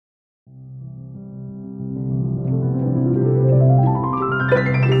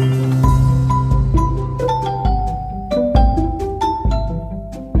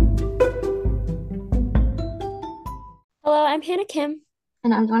Kim,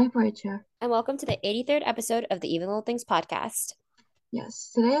 And I'm Donnie Poicher. and welcome to the 83rd episode of the Even Little Things podcast. Yes,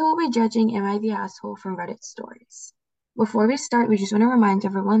 today we'll be judging Am I the Asshole from Reddit stories. Before we start, we just want to remind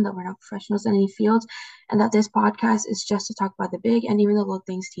everyone that we're not professionals in any field and that this podcast is just to talk about the big and even the little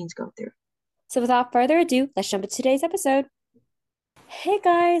things teens go through. So, without further ado, let's jump into today's episode. Hey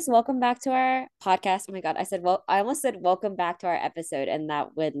guys, welcome back to our podcast. Oh my God, I almost said welcome back to our episode, and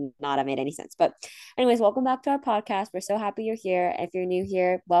that would not have made any sense. But, anyways, welcome back to our podcast. We're so happy you're here. If you're new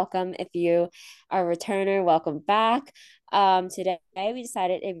here, welcome. If you are a returner, welcome back. Today we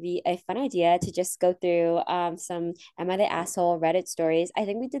decided it'd be a fun idea to just go through some Am I the Asshole Reddit stories. I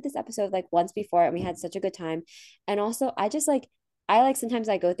think we did this episode like once before, and we had such a good time. And also, I like sometimes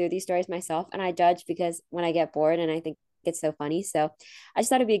I go through these stories myself and I judge because when I get bored and I think it's so funny. So I just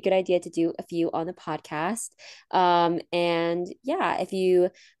thought it'd be a good idea to do a few on the podcast. And yeah, if you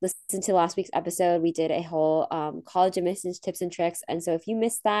listen to last week's episode, we did a whole college admissions tips and tricks. And so if you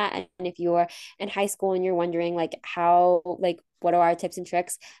missed that, and if you're in high school and you're wondering like how, like, what are our tips and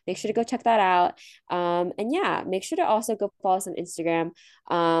tricks, make sure to go check that out. And yeah, make sure to also go follow us on Instagram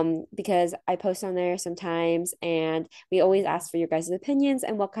because I post on there sometimes and we always ask for your guys' opinions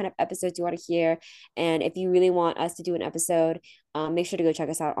and what kind of episodes you want to hear. And if you really want us to do an episode, make sure to go check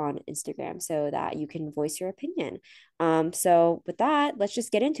us out on Instagram so that you can voice your opinion. So with that, let's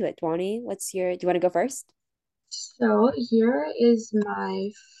just get into it. Dwani, do you want to go first? So here is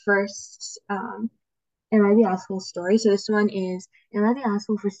my first Am I the Asshole story. So this one is Am I the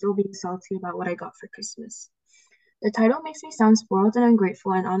Asshole for still being salty about what I got for Christmas? The title makes me sound spoiled and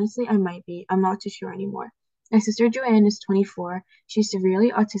ungrateful, and honestly, I might be. I'm not too sure anymore. My sister Joanne is 24. She's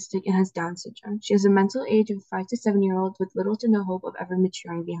severely autistic and has Down syndrome. She has a mental age of 5 to 7 year old with little to no hope of ever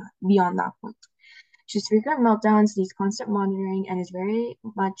maturing beyond that point. She has frequent meltdowns, needs constant monitoring, and is very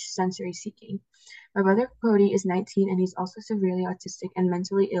much sensory seeking. My brother Cody is 19 and he's also severely autistic and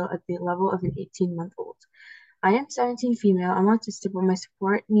mentally ill at the level of an 18-month-old. I am 17 female. I'm autistic, but my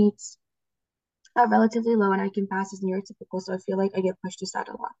support needs are relatively low and I can pass as neurotypical, so I feel like I get pushed aside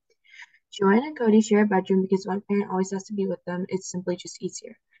a lot. Joanne and Cody share a bedroom because one parent always has to be with them. It's simply just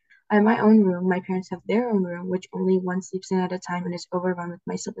easier. I have my own room. My parents have their own room, which only one sleeps in at a time and is overrun with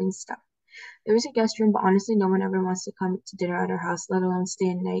my siblings' stuff. There is a guest room, but honestly, no one ever wants to come to dinner at our house, let alone stay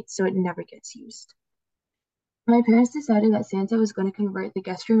a night, so it never gets used. My parents decided that Santa was going to convert the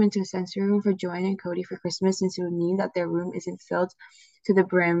guest room into a sensory room for Joanne and Cody for Christmas since it would mean that their room isn't filled to the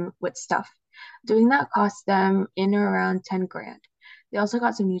brim with stuff. Doing that cost them in or around 10 grand. They also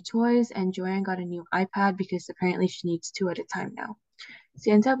got some new toys, and Joanne got a new iPad because apparently she needs two at a time now.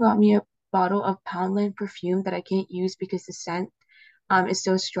 Santa brought me a bottle of Poundland perfume that I can't use because the scent is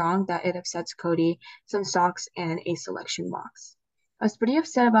so strong that it upsets Cody, some socks, and a selection box. I was pretty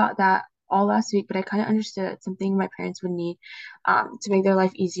upset about that all last week, but I kind of understood it's something my parents would need to make their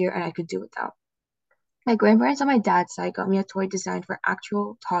life easier and I could do without. My grandparents on my dad's side got me a toy designed for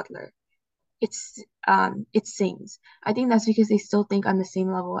actual toddler. It sings. I think that's because they still think I'm the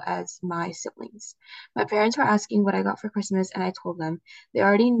same level as my siblings. My parents were asking what I got for Christmas and I told them. They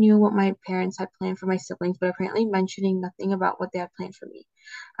already knew what my parents had planned for my siblings, but apparently mentioning nothing about what they had planned for me.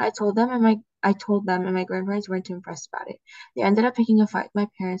 I told them and my grandparents weren't too impressed about it. They ended up picking a fight with my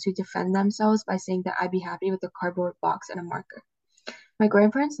parents who defend themselves by saying that I'd be happy with a cardboard box and a marker. My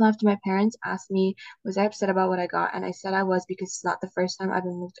grandparents left. My parents asked me, was I upset about what I got? And I said I was because it's not the first time I've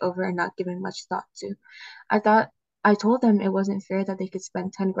been moved over and not given much thought to. I thought I told them it wasn't fair that they could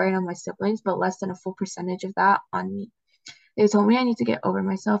spend 10 grand on my siblings, but less than a full percentage of that on me. They told me I need to get over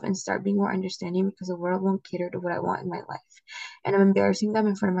myself and start being more understanding because the world won't cater to what I want in my life. And I'm embarrassing them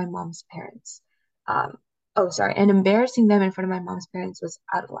in front of my mom's parents. Um, and embarrassing them in front of my mom's parents was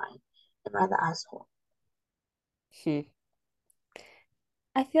out of line. Am I the asshole? Hmm.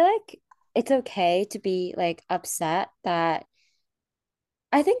 I feel like it's okay to be like upset that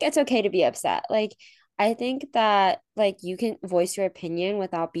I think it's okay to be upset. Like, I think that like you can voice your opinion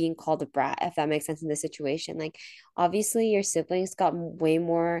without being called a brat, if that makes sense in this situation. Like, obviously, your siblings got way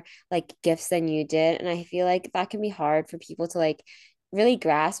more like gifts than you did, and I feel like that can be hard for people to like really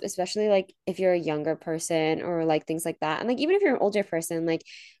grasp, especially like if you're a younger person or like things like that. And like even if you're an older person, like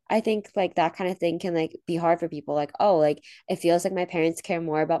I think like that kind of thing can like be hard for people. Like, oh, like it feels like my parents care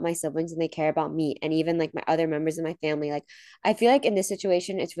more about my siblings than they care about me, and even like my other members of my family. Like I feel like in this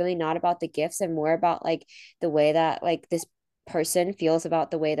situation, it's really not about the gifts and more about like the way that like this person feels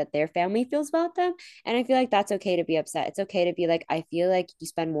about the way that their family feels about them. And I feel like that's okay to be upset. It's okay to be like, I feel like you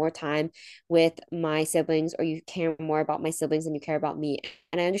spend more time with my siblings or you care more about my siblings than you care about me.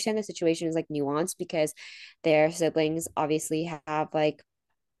 And I understand the situation is like nuanced because their siblings obviously have like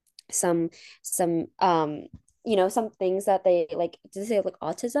some some some things that they like, did they say like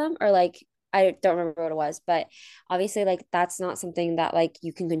autism or like, I don't remember what it was, but obviously like that's not something that like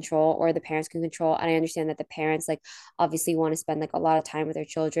you can control or the parents can control. And I understand that the parents like obviously want to spend like a lot of time with their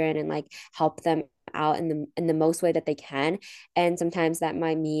children and like help them out in the most way that they can. And sometimes that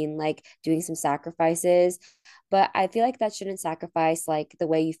might mean like doing some sacrifices. But I feel like that shouldn't sacrifice like the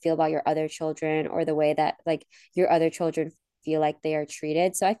way you feel about your other children or the way that like your other children feel like they are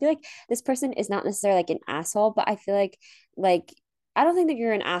treated. So I feel like this person is not necessarily like an asshole, but I feel like I don't think that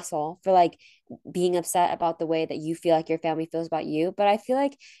you're an asshole for like being upset about the way that you feel like your family feels about you. But I feel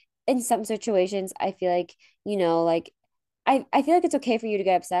like in some situations, I feel like, like I feel like it's okay for you to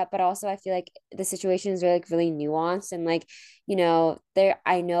get upset, but also I feel like the situations are like really nuanced and like, there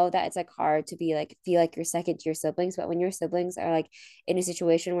I know that it's like hard to be like feel like you're second to your siblings, but when your siblings are like in a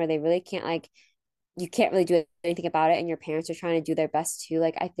situation where they really can't like you can't really do anything about it and your parents are trying to do their best too,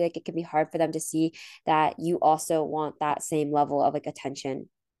 like I feel like it can be hard for them to see that you also want that same level of like attention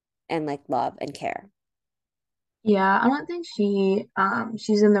and like love and care. Yeah, I don't think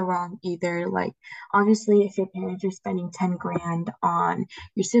she's in the wrong either. Like obviously if your parents are spending 10 grand on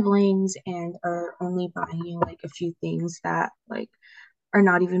your siblings and are only buying you like a few things that like are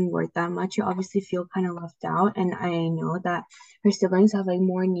not even worth that much, you obviously feel kind of left out. And I know that her siblings have like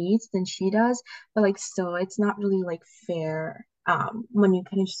more needs than she does, but like still it's not really like fair when you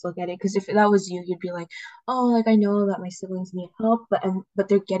kind of just look at it. Because if that was you, you'd be like, oh, like I know that my siblings need help, but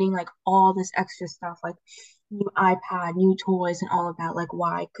they're getting like all this extra stuff like new iPad, new toys, and all of that. Like,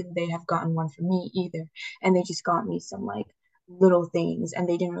 why couldn't they have gotten one for me either? And they just got me some like little things, and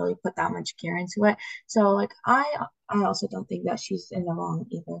they didn't really put that much care into it. So like I also don't think that she's in the wrong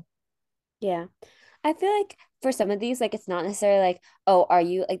either. Yeah. I feel like for some of these, like it's not necessarily like, oh, are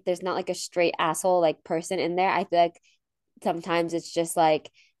you like there's not like a straight asshole like person in there. I feel like sometimes it's just like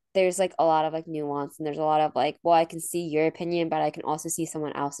there's like a lot of like nuance and there's a lot of like, well, I can see your opinion, but I can also see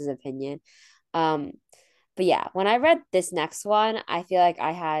someone else's opinion. Um, but yeah, when I read this next one, I feel like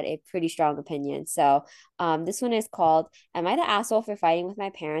I had a pretty strong opinion. So, this one is called "Am I the asshole for fighting with my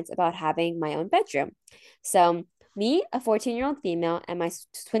parents about having my own bedroom?" So, me, a 14-year-old female, and my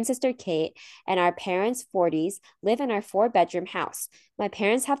twin sister Kate, and our parents' 40s live in our four-bedroom house. My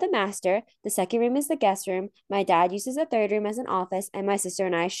parents have the master. The second room is the guest room. My dad uses the third room as an office, and my sister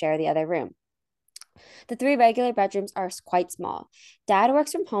and I share the other room. The three regular bedrooms are quite small. Dad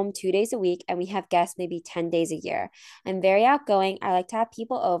works from home 2 days a week, and we have guests maybe 10 days a year. I'm very outgoing. I like to have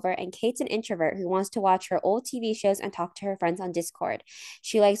people over, and Kate's an introvert who wants to watch her old TV shows and talk to her friends on Discord.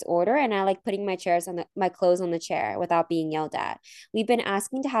 She likes order, and I like putting my clothes on the chair without being yelled at. We've been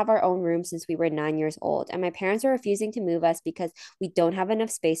asking to have our own room since we were 9 years old, and my parents are refusing to move us because we don't have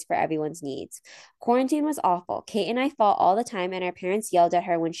enough space for everyone's needs. Quarantine was awful. Kate and I fought all the time, and our parents yelled at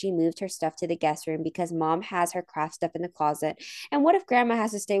her when she moved her stuff to the guest room because mom has her craft stuff in the closet. And what if grandma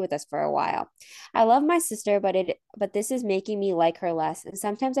has to stay with us for a while? I love my sister, but this is making me like her less. And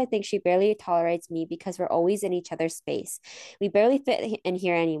sometimes I think she barely tolerates me because we're always in each other's space. We barely fit in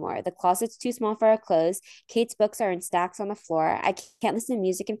here anymore. The closet's too small for our clothes. Kate's books are in stacks on the floor. I can't listen to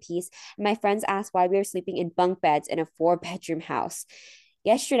music in peace. And my friends ask why we are sleeping in bunk beds in a four-bedroom house.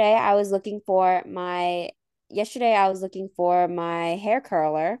 Yesterday, I was looking for my yesterday I was looking for my hair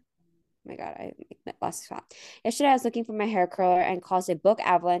curler. Oh my God, I lost a spot. Yesterday, I was looking for my hair curler and caused a book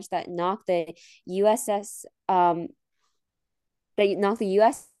avalanche that knocked the USS they knocked the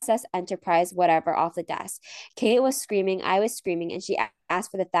USS Enterprise, whatever, off the desk. Kate was screaming, I was screaming, and she asked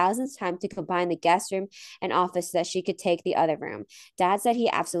for the thousandth time to combine the guest room and office so that she could take the other room. Dad said he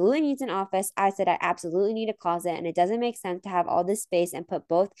absolutely needs an office. I said I absolutely need a closet, and it doesn't make sense to have all this space and put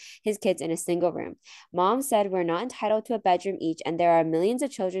both his kids in a single room. Mom said we're not entitled to a bedroom each, and there are millions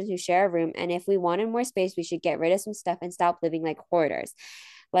of children who share a room, and if we wanted more space, we should get rid of some stuff and stop living like hoarders.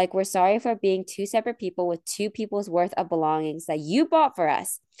 Like, we're sorry for being two separate people with two people's worth of belongings that you bought for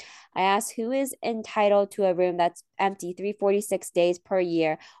us. I asked who is entitled to a room that's empty 346 days per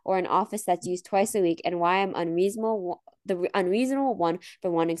year or an office that's used twice a week and why I'm the unreasonable one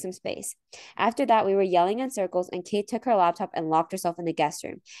for wanting some space. After that, we were yelling in circles and Kate took her laptop and locked herself in the guest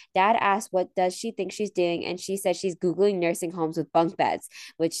room. Dad asked what does she think she's doing and she said she's googling nursing homes with bunk beds,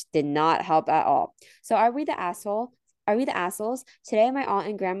 which did not help at all. So are we the asshole? Are we the assholes? Today, my aunt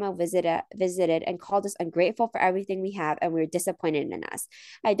and grandma visited and called us ungrateful for everything we have, and we were disappointed in us.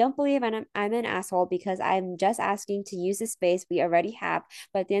 I don't believe I'm an asshole because I'm just asking to use the space we already have,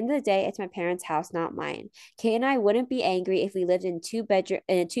 but at the end of the day, it's my parents' house, not mine. Kate and I wouldn't be angry if we lived in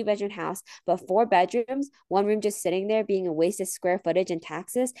a two-bedroom house, but four bedrooms, one room just sitting there being a waste of square footage and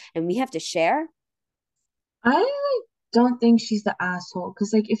taxes, and we have to share? I don't think she's the asshole.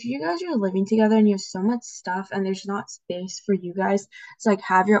 Because, like, if you guys are living together and you have so much stuff and there's not space for you guys to, like,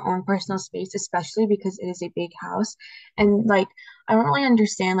 have your own personal space, especially because it is a big house. And, like, I don't really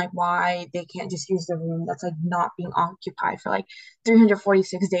understand, like, why they can't just use the room that's, like, not being occupied for, like,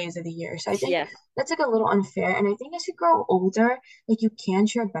 346 days of the year. So I think Yeah. that's, like, a little unfair. And I think as you grow older, like, you can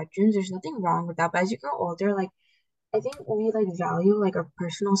share bedrooms. There's nothing wrong with that. But as you grow older, like, I think we like value like our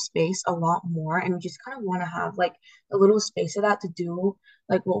personal space a lot more, and we just kind of want to have like a little space of that to do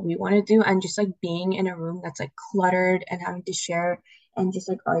like what we want to do, and just like being in a room that's like cluttered and having to share and just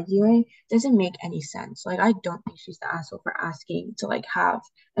like arguing doesn't make any sense. Like I don't think she's the asshole for asking to like have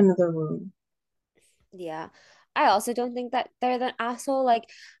another room. Yeah. I also don't think that they're the asshole. Like,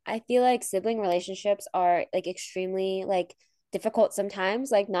 I feel like sibling relationships are like extremely like difficult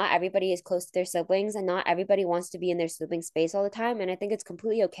sometimes. Like, not everybody is close to their siblings and not everybody wants to be in their sibling space all the time. And I think it's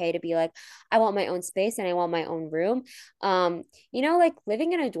completely okay to be like, I want my own space and I want my own room. Like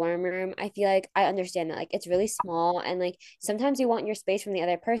living in a dorm room, I feel like I understand that like it's really small and like sometimes you want your space from the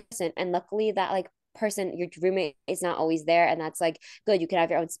other person. And luckily that like person, your roommate is not always there. And that's like good, you can have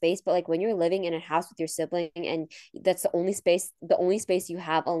your own space, but like when you're living in a house with your sibling and that's the only space you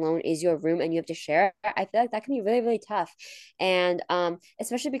have alone is your room and you have to share, I feel like that can be really really tough. And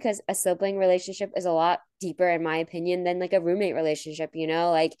especially because a sibling relationship is a lot deeper in my opinion than like a roommate relationship,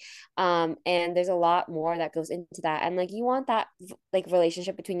 like and there's a lot more that goes into that, and like you want that like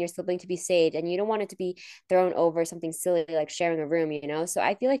relationship between your sibling to be saved and you don't want it to be thrown over something silly like sharing a room. So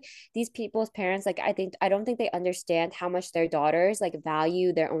I feel like these people's parents, like I don't think they understand how much their daughters like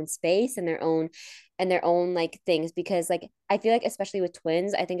value their own space and their own like things, because like I feel like especially with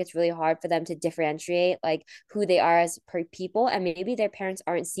twins, I think it's really hard for them to differentiate like who they are as per people, and maybe their parents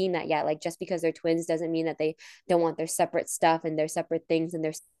aren't seeing that yet. Like just because they're twins doesn't mean that they don't want their separate stuff and their separate things and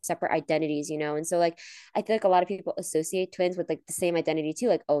their separate identities. And so like I feel like a lot of people associate twins with like the same identity too,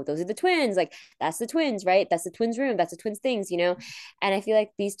 like, oh, those are the twins, like that's the twins, right? That's the twins room, that's the twins things. And I feel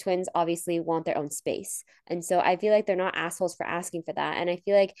like these twins obviously want their own space. And so I feel like they're not assholes for asking for that. And I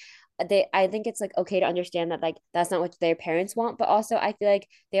feel like I think it's like okay to understand that like that's not what their parents want, but also I feel like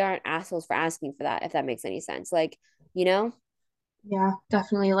they aren't assholes for asking for that, if that makes any sense. Like, you know? Yeah,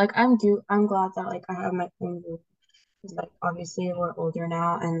 definitely. Like I'm glad that like I have my own room. 'Cause, like obviously we're older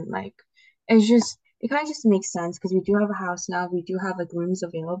now and like it kind of just makes sense because we do have a house now, we do have like rooms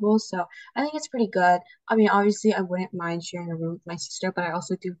available, so I think it's pretty good. I mean obviously I wouldn't mind sharing a room with my sister, but I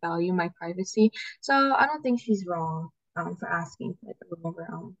also do value my privacy, so I don't think she's wrong for asking for like a room of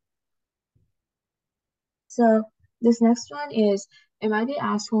her own. So this next one is, am I the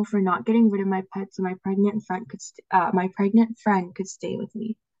asshole for not getting rid of my pet so my pregnant friend could stay with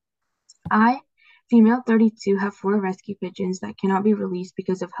me? I, female 32, have four rescue pigeons that cannot be released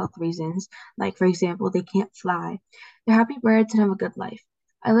because of health reasons, like, for example, they can't fly. They're happy birds and have a good life.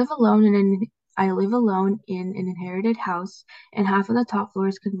 I live alone in an I live alone in an inherited house, and half of the top floor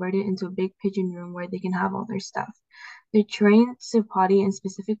is converted into a big pigeon room where they can have all their stuff. They're trained to potty in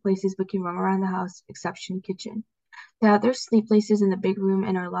specific places but can roam around the house, exception kitchen. They have their sleep places in the big room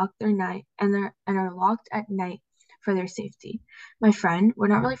and are locked at night for their safety. My friend, we're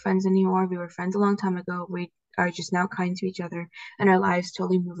not really friends anymore. We were friends a long time ago. We are just now kind to each other, and our lives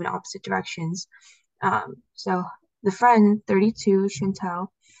totally move in opposite directions. So the friend, 32, Chantel,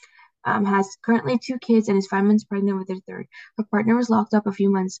 has currently two kids and is 5 months pregnant with her third. Her partner was locked up a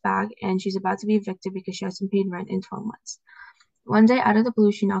few months back, and she's about to be evicted because she hasn't paid rent in 12 months. One day, out of the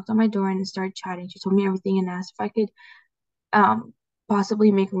blue, she knocked on my door and started chatting. She told me everything and asked if I could um,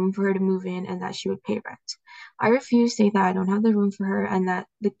 possibly make room for her to move in and that she would pay rent. I refused, saying that I don't have the room for her and that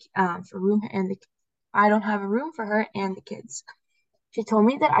the for room and the I don't have a room for her and the kids. She told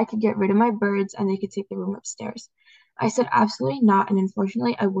me that I could get rid of my birds and they could take the room upstairs. I said absolutely not, and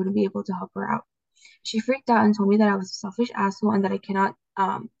unfortunately, I wouldn't be able to help her out. She freaked out and told me that I was a selfish asshole and that I cannot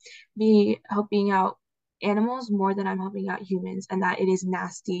be helping out animals more than I'm helping out humans, and that it is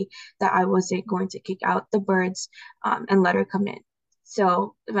nasty that I wasn't going to kick out the birds and let her come in.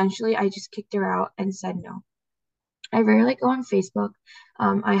 So eventually, I just kicked her out and said no. I rarely go on Facebook.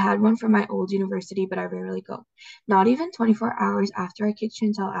 I had one from my old university, but I rarely go. Not even 24 hours after I kicked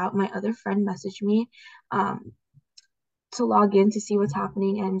Chantel out, my other friend messaged me um, to log in to see what's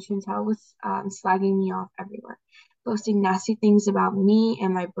happening, and Chantel was slagging me off everywhere, posting nasty things about me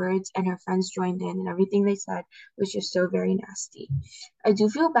and my birds, and her friends joined in, and everything they said was just so very nasty. I do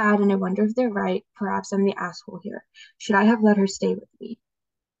feel bad, and I wonder if they're right. Perhaps I'm the asshole here. Should I have let her stay with me?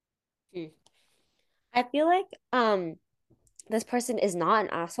 Hmm. I feel like this person is not an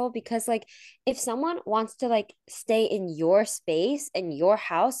asshole because like if someone wants to like stay in your space and your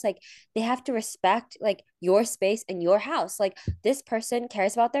house, like they have to respect like your space and your house. Like this person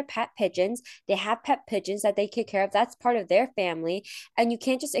cares about their pet pigeons. They have pet pigeons that they take care of. That's part of their family. And you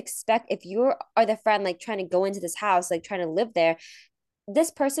can't just expect if you are the friend like trying to go into this house, like trying to live there,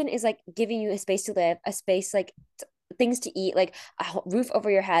 this person is like giving you a space to live, a space like things to eat, like a roof over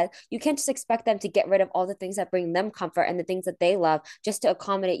your head. You can't just expect them to get rid of all the things that bring them comfort and the things that they love just to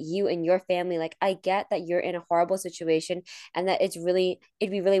accommodate you and your family. Like I get that you're in a horrible situation and that it'd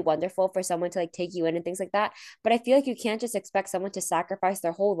be really wonderful for someone to like take you in and things like that. But I feel like you can't just expect someone to sacrifice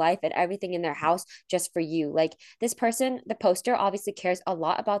their whole life and everything in their house just for you. Like this person, the poster obviously cares a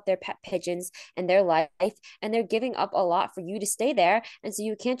lot about their pet pigeons and their life, and they're giving up a lot for you to stay there. And so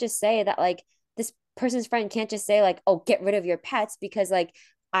you can't just say that like this person's friend can't just say like, oh, get rid of your pets because like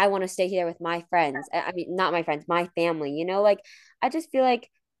I want to stay here with my friends. I mean, not my friends, my family, you know? Like I just feel like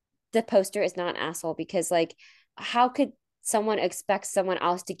the poster is not an asshole because like how could someone expect someone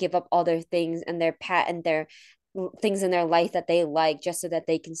else to give up all their things and their pet and their things in their life that they like just so that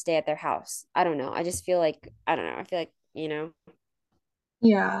they can stay at their house? I don't know. I just feel like I don't know. I feel like, you know.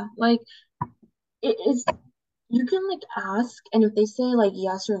 Yeah, like it is you can like ask, and if they say like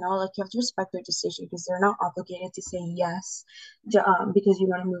yes or no, like you have to respect their decision because they're not obligated to say yes because you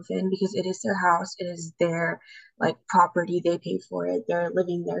want to move in because it is their house, it is their like property, they pay for it, they're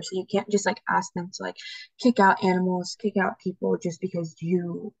living there. So you can't just like ask them to like kick out animals, kick out people just because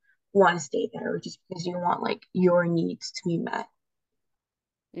you want to stay there or just because you want like your needs to be met.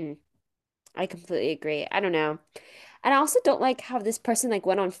 Mm, I completely agree. I don't know. And I also don't like how this person like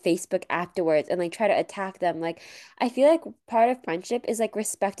went on Facebook afterwards and like try to attack them. Like I feel like part of friendship is like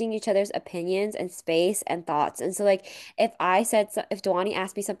respecting each other's opinions and space and thoughts. And so like if Dewani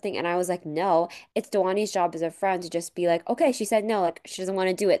asked me something and I was like no, it's Dewani's job as a friend to just be like, okay, she said no, like she doesn't want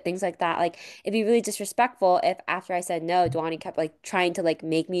to do it, things like that. Like it'd be really disrespectful if after I said no, Dewani kept like trying to like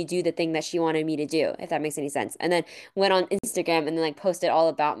make me do the thing that she wanted me to do, if that makes any sense. And then went on Instagram and then like posted all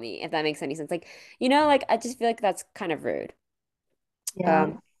about me, if that makes any sense. Like like I just feel like that's kind of rude. Yeah.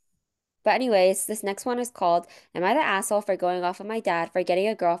 Um, but anyways, this next one is called Am I the Asshole for Going Off on My Dad for Getting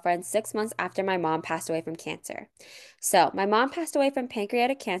a Girlfriend 6 months after my mom passed away from cancer? So, my mom passed away from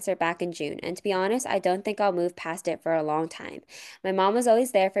pancreatic cancer back in June, and to be honest, I don't think I'll move past it for a long time. My mom was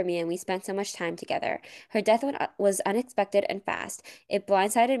always there for me, and we spent so much time together. Her death was unexpected and fast. It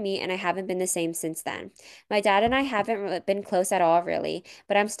blindsided me, and I haven't been the same since then. My dad and I haven't been close at all, really,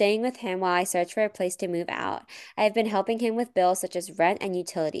 but I'm staying with him while I search for a place to move out. I have been helping him with bills such as rent and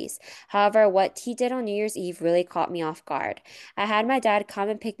utilities. However, what he did on New Year's Eve really caught me off guard. I had my dad come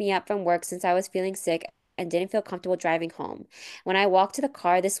and pick me up from work since I was feeling sick and didn't feel comfortable driving home. When I walked to the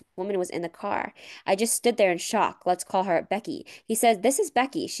car, this woman was in the car. I just stood there in shock. Let's call her Becky. He says, "This is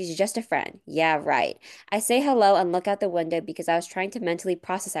Becky. She's just a friend." Yeah, right. I say hello and look out the window because I was trying to mentally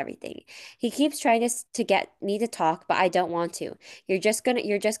process everything. He keeps trying to get me to talk, but I don't want to. You're just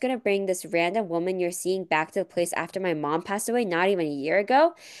gonna bring this random woman you're seeing back to the place after my mom passed away not even a year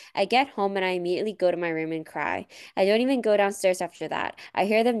ago? I get home and I immediately go to my room and cry. I don't even go downstairs after that. I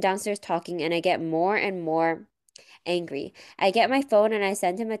hear them downstairs talking and I get more and more angry. I get my phone and I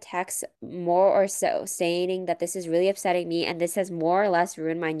send him a text more or so stating that this is really upsetting me and this has more or less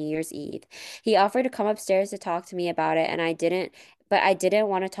ruined my New Year's Eve. He offered to come upstairs to talk to me about it and I didn't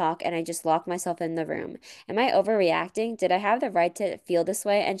want to talk and I just locked myself in the room. Am I overreacting? Did I have the right to feel this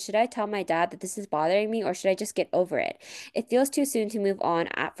way? And should I tell my dad that this is bothering me or should I just get over it? It feels too soon to move on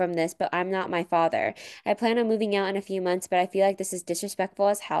from this, but I'm not my father. I plan on moving out in a few months, but I feel like this is disrespectful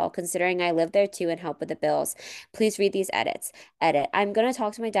as hell considering I live there too and help with the bills. Please read these edits. Edit. I'm gonna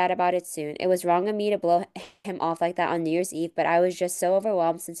talk to my dad about it soon. It was wrong of me to blow him off like that on New Year's Eve, but I was just so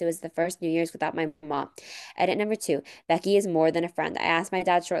overwhelmed since it was the first New Year's without my mom. Edit number two. Becky is more than a friend. I asked my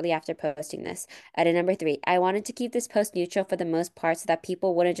dad shortly after posting this. Edit number three. I wanted to keep this post neutral for the most part so that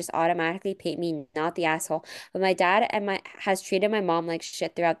people wouldn't just automatically paint me not the asshole, but my dad and my has treated my mom like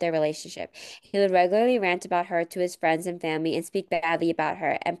shit throughout their relationship. He would regularly rant about her to his friends and family and speak badly about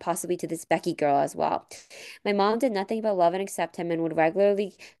her and possibly to this Becky girl as well. My mom did nothing but love and accept him and would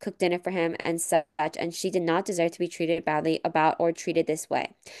regularly cook dinner for him and such, and she did not deserve to be treated badly about or treated this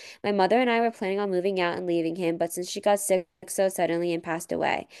way. My mother and I were planning on moving out and leaving him, but since she got sick so suddenly and passed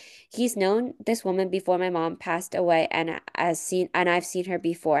away, he's known this woman before my mom passed away and I've seen her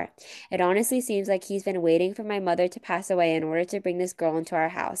before. It honestly seems like he's been waiting for my mother to pass away in order to bring this girl into our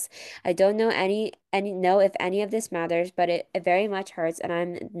house. I don't know if any of this matters, but it very much hurts and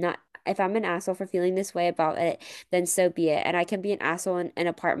I'm not if I'm an asshole for feeling this way about it, then so be it. And I can be an asshole in an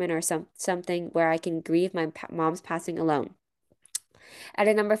apartment or something where I can grieve my mom's passing alone. At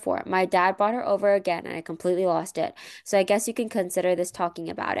a number four, my dad brought her over again and I completely lost it. So I guess you can consider this talking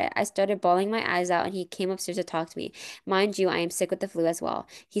about it. I started bawling my eyes out and he came upstairs to talk to me. Mind you, I am sick with the flu as well.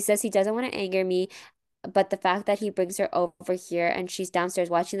 He says he doesn't want to anger me, but the fact that he brings her over here and she's downstairs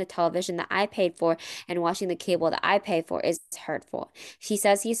watching the television that I paid for and watching the cable that I pay for is hurtful. He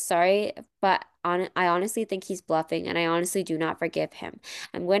says he's sorry, but I honestly think he's bluffing and I honestly do not forgive him.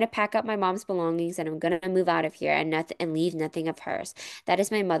 I'm going to pack up my mom's belongings and I'm going to move out of here and leave nothing of hers. That is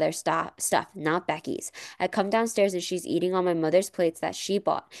my mother's stuff, not Becky's. I come downstairs and she's eating on my mother's plates that she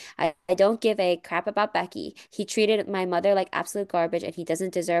bought. I don't give a crap about Becky. He treated my mother like absolute garbage and he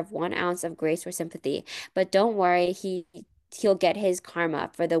doesn't deserve 1 ounce of grace or sympathy. But don't worry, he'll get his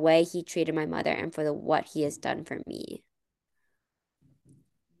karma for the way he treated my mother and for the what he has done for me.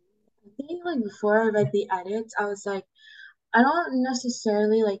 I think like before I read the edits, I was like, I don't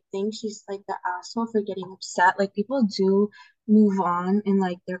necessarily like think she's like the asshole for getting upset. Like people do move on in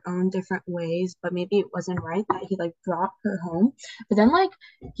like their own different ways, but maybe it wasn't right that he like brought her home. But then like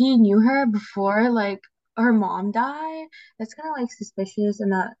he knew her before like her mom died. That's kind of like suspicious,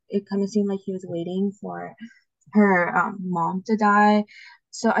 and that it kind of seemed like he was waiting for her mom to die.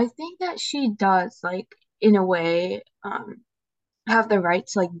 So I think that she does like in a way have the right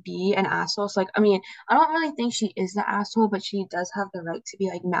to like be an asshole. So like I mean, I don't really think she is the asshole, but she does have the right to be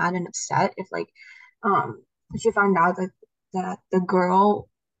like mad and upset if like um she found out that the girl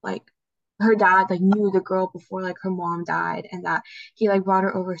like her dad like knew the girl before like her mom died, and that he like brought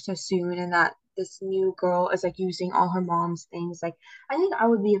her over so soon, and that this new girl is like using all her mom's things. Like I think I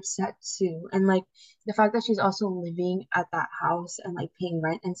would be upset too. And like the fact that she's also living at that house and like paying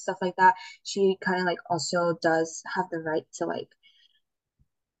rent and stuff like that, she kind of like also does have the right to like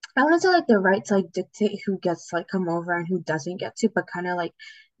I want to say like the right to like dictate who gets to like come over and who doesn't get to, but kind of like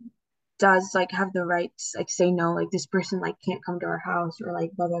does like have the right to like say no, like this person like can't come to our house or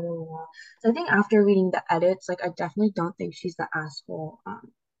like blah blah blah blah. So I think after reading the edits, like I definitely don't think she's the asshole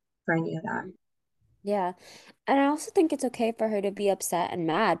for any of that. Yeah. And I also think it's okay for her to be upset and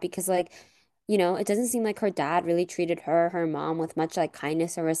mad because, like, it doesn't seem like her dad really treated her mom with much like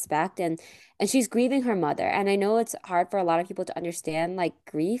kindness or respect. And she's grieving her mother. And I know it's hard for a lot of people to understand like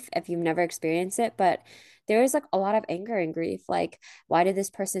grief if you've never experienced it, but there is like a lot of anger and grief. Like, why did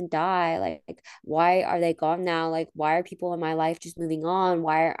this person die? Like, why are they gone now? Like, why are people in my life just moving on?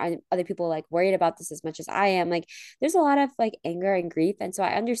 Why are other people like worried about this as much as I am? Like, there's a lot of like anger and grief. And so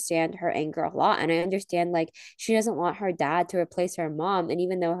I understand her anger a lot. And I understand like she doesn't want her dad to replace her mom. And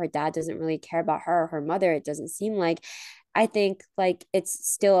even though her dad doesn't really care about her or her mother, it doesn't seem like. I think like it's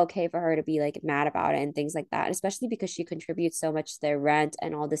still okay for her to be like mad about it and things like that, especially because she contributes so much to their rent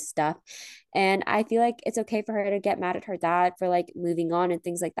and all this stuff. And I feel like it's okay for her to get mad at her dad for like moving on and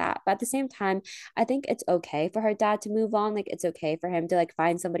things like that. But at the same time, I think it's okay for her dad to move on. Like it's okay for him to like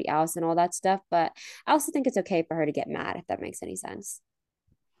find somebody else and all that stuff. But I also think it's okay for her to get mad, if that makes any sense.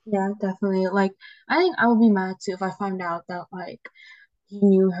 Yeah, definitely. Like I think I would be mad too if I found out that like he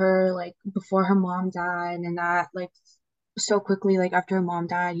knew her like before her mom died, and that like so quickly like after her mom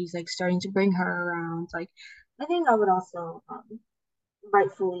died he's like starting to bring her around. Like I think I would also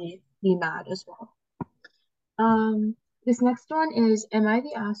rightfully be mad as well. This next one is, am I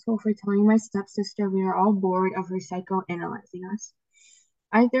the asshole for telling my stepsister we are all bored of her psychoanalyzing us?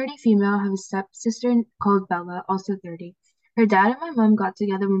 I, 30 female, have a stepsister called Bella, also 30. Her dad and my mom got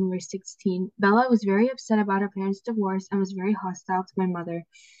together when we were 16. Bella was very upset about her parents' divorce and was very hostile to my mother.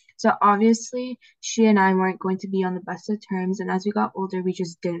 So obviously, she and I weren't going to be on the best of terms, and as we got older, we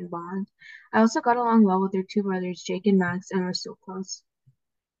just didn't bond. I also got along well with her two brothers, Jake and Max, and we're still close.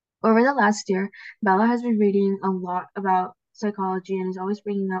 Over the last year, Bella has been reading a lot about psychology and is always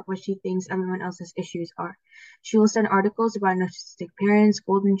bringing up what she thinks everyone else's issues are. She will send articles about narcissistic parents,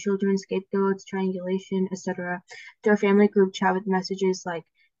 golden children, scapegoats, triangulation, etc. to our family group chat with messages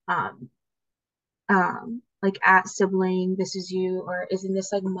um, like at sibling, this is you, or isn't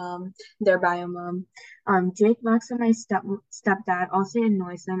this like mom, their bio mom. Jake, Max, and my stepdad also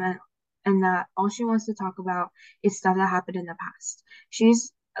annoys them, and that all she wants to talk about is stuff that happened in the past.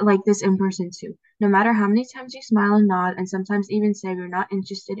 She's like this in person too. No matter how many times you smile and nod, and sometimes even say we're not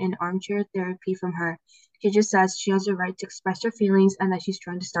interested in armchair therapy from her, she just says she has the right to express her feelings and that she's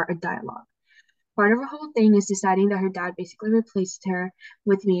trying to start a dialogue. Part of her whole thing is deciding that her dad basically replaced her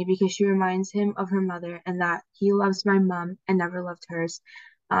with me because she reminds him of her mother, and that he loves my mom and never loved hers,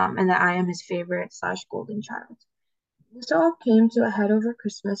 and that I am his favorite slash golden child. This all came to a head over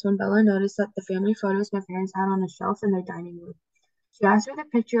Christmas when Bella noticed that the family photos my parents had on a shelf in their dining room. She asked where the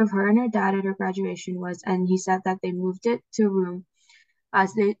picture of her and her dad at her graduation was, and he said that they moved it to a room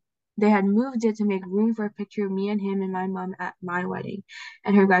as They had moved it to make room for a picture of me and him and my mom at my wedding,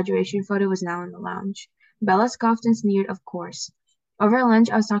 and her graduation photo was now in the lounge. Bella scoffed and sneered, of course. Over lunch,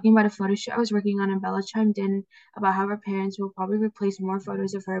 I was talking about a photo shoot I was working on, and Bella chimed in about how her parents will probably replace more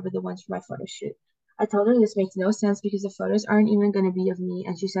photos of her with the ones for my photo shoot. I told her this makes no sense because the photos aren't even going to be of me,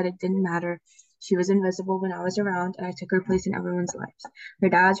 and she said it didn't matter. She was invisible when I was around, and I took her place in everyone's lives. Her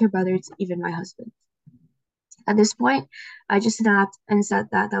dad's, her brothers, even my husband. At this point, I just snapped and said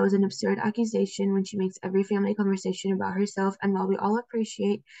that that was an absurd accusation when she makes every family conversation about herself. And while we all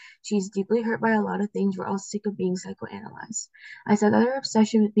appreciate she's deeply hurt by a lot of things, we're all sick of being psychoanalyzed. I said that her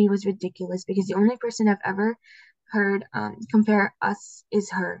obsession with me was ridiculous because the only person I've ever heard compare us is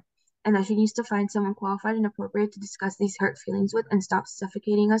her, and that she needs to find someone qualified and appropriate to discuss these hurt feelings with and stop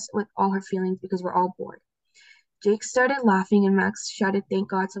suffocating us with all her feelings because we're all bored. Jake started laughing and Max shouted, "Thank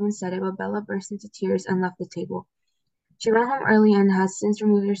God someone said it," but Bella burst into tears and left the table. She went home early and has since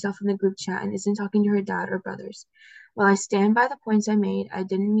removed herself from the group chat and isn't talking to her dad or brothers. While I stand by the points I made, I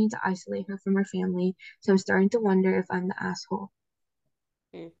didn't mean to isolate her from her family, so I'm starting to wonder if I'm the asshole.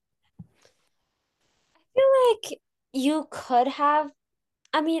 Mm. I feel like you could have,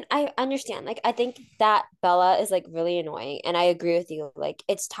 I mean, I understand. Like, I think that Bella is like really annoying, and I agree with you. Like,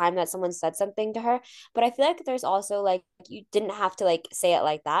 it's time that someone said something to her. But I feel like there's also like you didn't have to like say it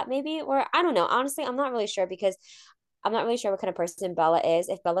like that, maybe, or I don't know. Honestly, I'm not really sure because I'm not really sure what kind of person Bella is.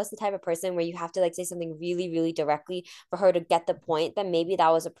 If Bella's the type of person where you have to like say something really, really directly for her to get the point, then maybe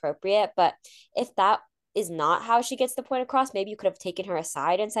that was appropriate. But if that is not how she gets the point across, maybe you could have taken her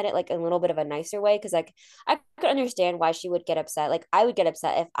aside and said it like a little bit of a nicer way. Cause like I could understand why she would get upset. Like I would get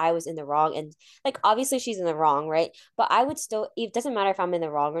upset if I was in the wrong and like obviously she's in the wrong, right? But I would still, it doesn't matter if I'm in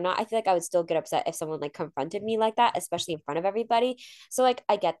the wrong or not. I feel like I would still get upset if someone like confronted me like that, especially in front of everybody. So like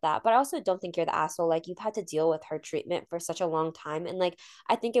I get that, but I also don't think you're the asshole. Like you've had to deal with her treatment for such a long time, and like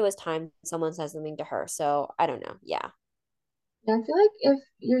I think it was time someone said something to her. So I don't know. Yeah. Yeah, I feel like if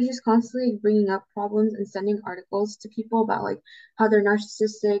you're just constantly bringing up problems and sending articles to people about like how they're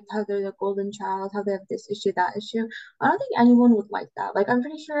narcissistic, how they're the golden child, how they have this issue, that issue, I don't think anyone would like that. Like, I'm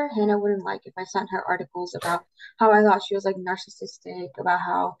pretty sure Hannah wouldn't like if I sent her articles about how I thought she was like narcissistic, about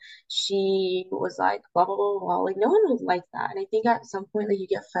how she was like blah blah blah blah. Like, no one would like that. And I think at some point, like, you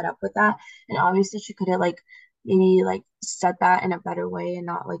get fed up with that. And obviously, she could have like maybe like said that in a better way and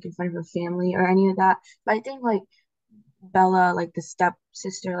not like in front of her family or any of that. But I think like Bella, like the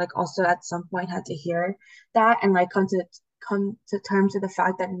stepsister, like also at some point had to hear that and like come to terms with the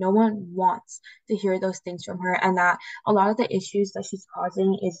fact that no one wants to hear those things from her and that a lot of the issues that she's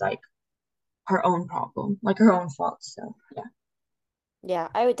causing is like her own problem, like her own fault. So yeah. Yeah,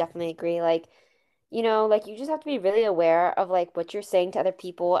 I would definitely agree. Like, like you just have to be really aware of like what you're saying to other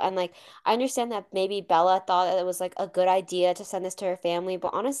people. And like, I understand that maybe Bella thought that it was like a good idea to send this to her family,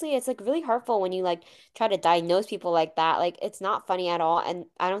 but honestly, it's like really hurtful when you like try to diagnose people like that. Like, it's not funny at all. And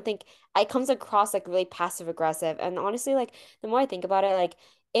I don't think it comes across like really passive aggressive. And honestly, like, the more I think about it, like,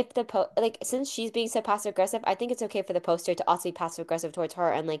 if the like since she's being so passive aggressive, I think it's okay for the poster to also be passive aggressive towards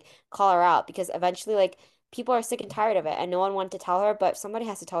her and like call her out because eventually like people are sick and tired of it and no one wanted to tell her, but somebody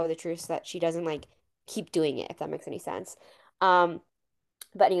has to tell her the truth so that she doesn't like keep doing it, if that makes any sense. Um,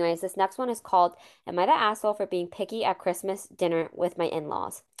 but anyways, this next one is called Am I the Asshole for Being Picky at Christmas Dinner with My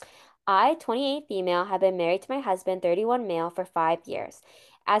In-Laws? I, 28 female, have been married to my husband, 31 male, for 5 years.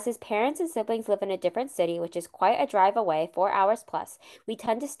 As his parents and siblings live in a different city, which is quite a drive away, 4 hours plus, we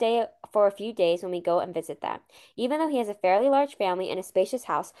tend to stay for a few days when we go and visit them. Even though he has a fairly large family and a spacious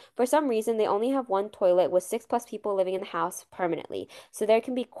house, for some reason they only have one toilet with six plus people living in the house permanently, so there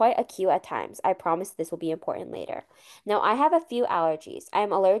can be quite a queue at times. I promise this will be important later. Now, I have a few allergies. I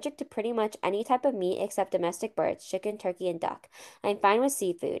am allergic to pretty much any type of meat except domestic birds, chicken, turkey, and duck. I'm fine with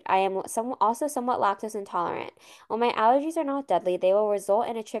seafood. I am also somewhat lactose intolerant. While my allergies are not deadly, they will result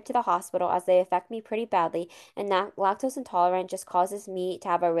in a trip to the hospital as they affect me pretty badly, and that lactose intolerant just causes me to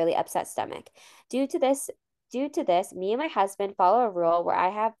have a really upset stomach. Due to this, Due to this, me and my husband follow a rule where I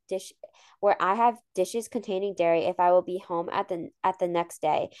have dishes containing dairy if I will be home at the next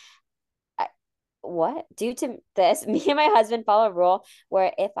day. I, what? Due to this, me and my husband follow a rule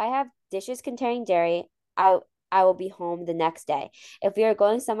where if I have dishes containing dairy, I I will be home the next day. If we are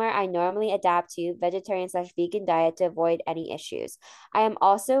going somewhere, I normally adapt to vegetarian/vegan diet to avoid any issues. I am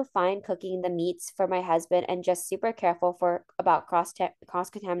also fine cooking the meats for my husband and just super careful for about cross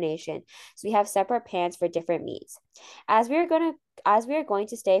contamination. So we have separate pans for different meats. As we are going to As we were going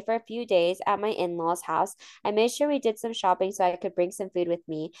to stay for a few days at my in-laws' house, I made sure we did some shopping so I could bring some food with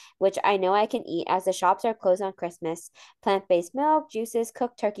me, which I know I can eat as the shops are closed on Christmas. Plant-based milk, juices,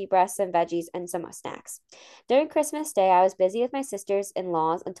 cooked turkey breasts, and veggies, and some snacks. During Christmas Day, I was busy with my sisters in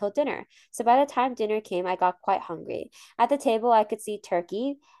laws until dinner. So by the time dinner came, I got quite hungry. At the table, I could see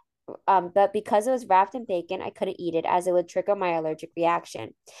turkey, but because it was wrapped in bacon, I couldn't eat it as it would trigger my allergic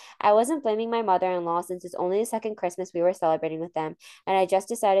reaction. I wasn't blaming my mother-in-law since it's only the second Christmas we were celebrating with them, and I just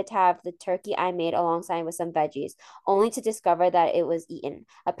decided to have the turkey I made alongside with some veggies, only to discover that it was eaten.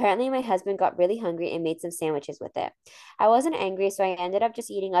 Apparently, my husband got really hungry and made some sandwiches with it. I wasn't angry, so I ended up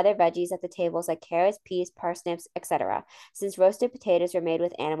just eating other veggies at the tables like carrots, peas, parsnips, etc., since roasted potatoes were made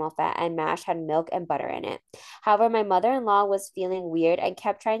with animal fat and mash had milk and butter in it. However, my mother-in-law was feeling weird and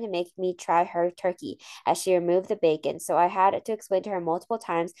kept trying to make me try her turkey as she removed the bacon, so I had to explain to her multiple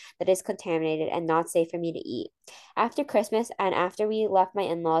times that it's contaminated and not safe for me to eat. After Christmas and after we left my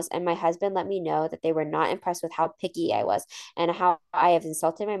in-laws and my husband let me know that they were not impressed with how picky I was and how I have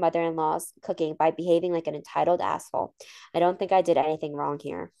insulted my mother-in-law's cooking by behaving like an entitled asshole. I don't think I did anything wrong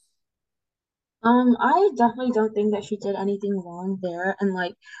here. I definitely don't think that she did anything wrong there. And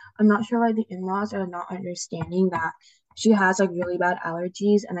like, I'm not sure why the in-laws are not understanding that she has like really bad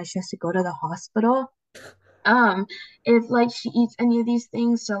allergies and that she has to go to the hospital. Um, if like she eats any of these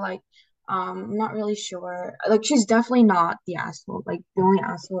things, so like, I'm not really sure. Like, she's definitely not the asshole. Like, the only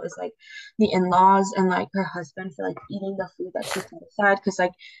asshole is like the in-laws and like her husband for like eating the food that she set aside. Because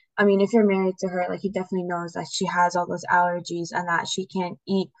like, I mean, if you're married to her, like he definitely knows that she has all those allergies and that she can't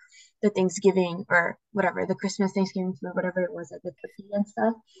eat the Thanksgiving or whatever, the Christmas Thanksgiving food, whatever it was, like the turkey and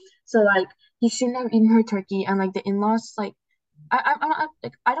stuff. So like, he shouldn't have eaten her turkey, and like the in-laws like I'm not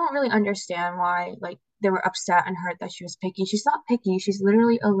like I don't really understand why like they were upset and hurt that she was picky. She's not picky. She's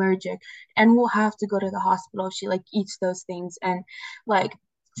literally allergic and will have to go to the hospital if she like eats those things. And like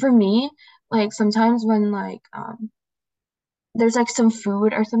for me, like sometimes when like there's like some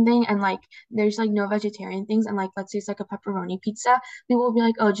food or something and like there's like no vegetarian things and like let's say it's like a pepperoni pizza, people will be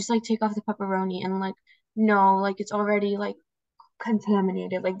like, oh, just like take off the pepperoni and like no, like it's already like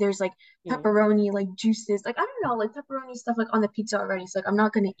contaminated. Like there's like Hmm. pepperoni, like juices, like I don't know, like pepperoni stuff like on the pizza already. So like I'm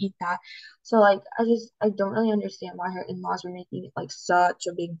not gonna eat that. So like I don't really understand why her in-laws were making it like such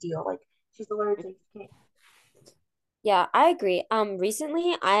a big deal. Like she's allergic. Okay. Yeah, I agree.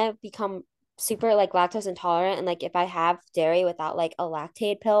 Recently I have become super like lactose intolerant and like if I have dairy without like a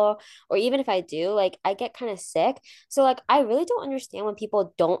lactate pill or even if I do, like I get kind of sick. So like I really don't understand when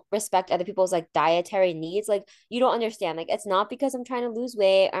people don't respect other people's like dietary needs. Like you don't understand. Like it's not because I'm trying to lose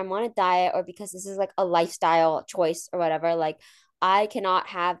weight or I'm on a diet or because this is like a lifestyle choice or whatever. Like I cannot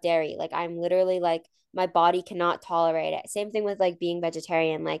have dairy. Like I'm literally like my body cannot tolerate it. Same thing with like being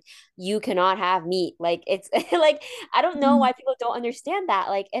vegetarian. Like you cannot have meat. Like it's like I don't know why people don't understand that.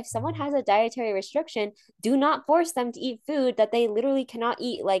 Like if someone has a dietary restriction, do not force them to eat food that they literally cannot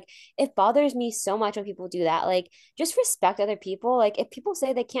eat. Like it bothers me so much when people do that. Like just respect other people. Like if people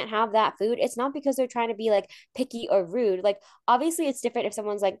say they can't have that food, it's not because they're trying to be like picky or rude. Like obviously it's different if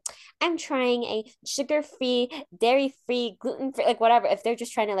someone's like I'm trying a sugar-free, dairy-free, gluten-free, like whatever. If they're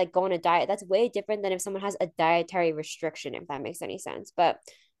just trying to like go on a diet, that's way different than if someone has a dietary restriction, if that makes any sense. But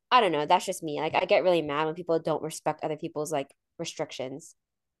I don't know. That's just me. Like I get really mad when people don't respect other people's like restrictions.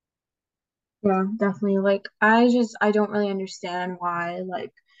 Yeah, definitely. Like I don't really understand why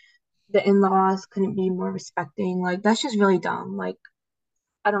like the in-laws couldn't be more respecting. Like that's just really dumb. Like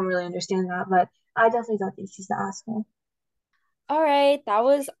I don't really understand that, but I definitely don't think she's the asshole. All right, that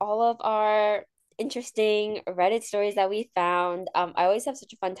was all of our interesting Reddit stories that we found. I always have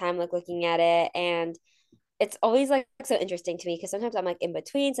such a fun time like looking at it, and it's always like so interesting to me because sometimes I'm like in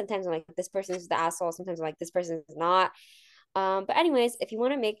between. Sometimes I'm like this person's the asshole. Sometimes I'm like this person's not. But anyways, if you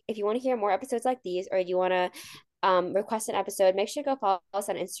want to hear more episodes like these, or you want to request an episode, make sure to go follow us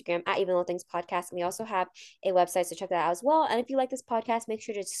on Instagram at Even Little Things Podcast. And we also have a website, so check that out as well. And if you like this podcast, make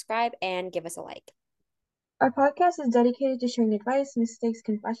sure to subscribe and give us a like. Our podcast is dedicated to sharing advice, mistakes,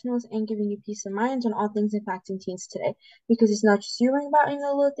 confessionals, and giving you peace of mind on all things impacting teens today. Because it's not just you learning about any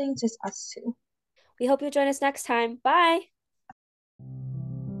little things, it's us too. We hope you'll join us next time. Bye.